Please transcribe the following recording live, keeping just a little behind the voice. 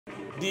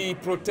The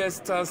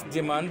protesters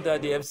demand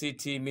that the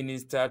FCT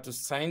minister to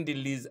sign the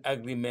lease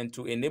agreement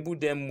to enable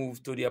them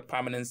move to their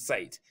permanent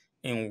site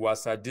in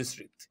Wasa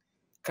district.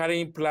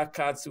 Carrying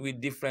placards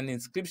with different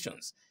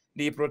inscriptions,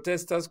 the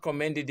protesters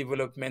commend the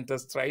developmental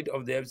stride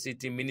of the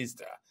FCT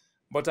minister,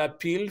 but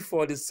appealed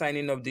for the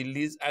signing of the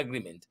lease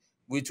agreement,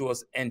 which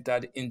was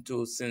entered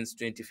into since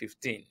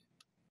 2015.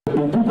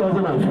 In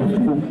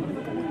 2015,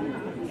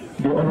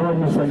 the Honorable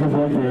Minister gave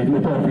out a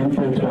letter of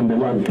intent from the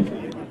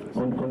land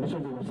on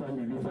condition they will sign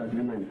the lease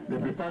agreement. They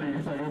prepared the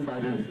lease agreement by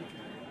the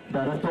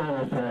director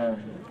of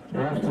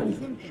rafting,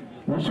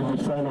 which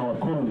would sign our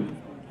code.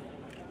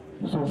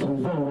 So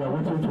since then, we are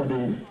waiting for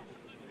the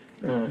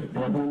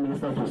Honorable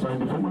Minister to sign.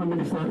 The former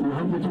minister, we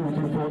have meeting with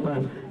him 4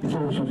 times. He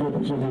said we should do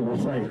it, so he will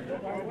sign.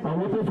 I'm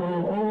waiting for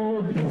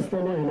all the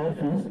tenure in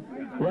office,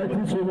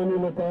 writing so many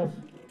letters.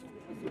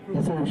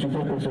 He said we should do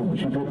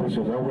patience,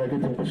 and we are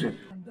getting patient.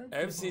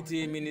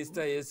 FCT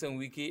Minister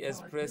Wike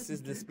expresses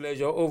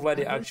displeasure over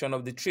the action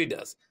of the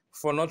traders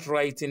for not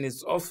writing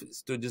his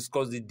office to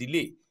discuss the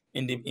delay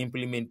in the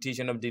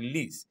implementation of the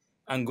lease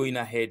and going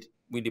ahead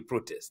with the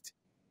protest.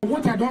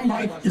 What I don't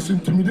like is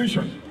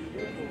intimidation.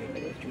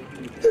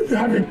 If you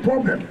have a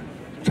problem,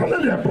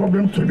 tell your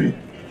problem to me.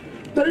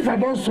 Then if I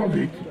don't solve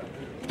it,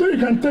 then you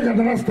can take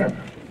another step.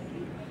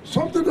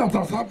 Something that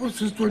has happened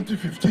since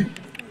 2015,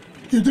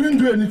 you didn't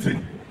do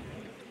anything.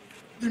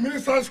 The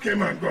ministers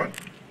came and gone.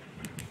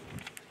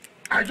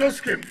 I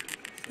just came.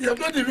 You have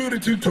not even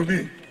written to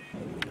me.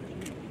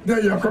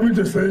 Then you are coming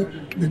to say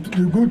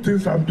the good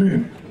things I'm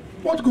doing.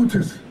 What good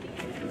things?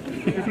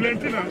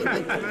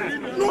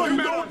 No,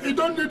 you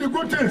don't need the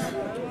good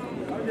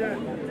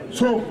things.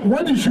 So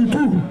what you should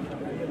do,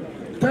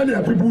 tell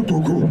your people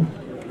to go.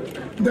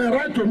 They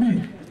write to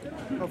me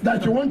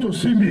that you want to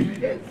see me.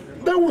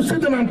 They will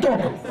sit down and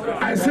talk.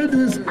 I see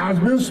this has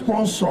been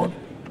sponsored.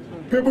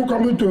 People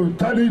coming to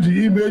tarnish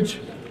the image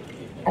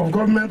of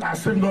government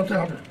as if nothing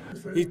happened.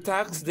 He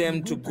tasked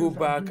them to go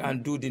back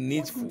and do the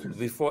needful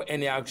before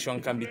any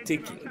action can be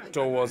taken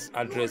towards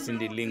addressing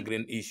the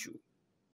lingering issue.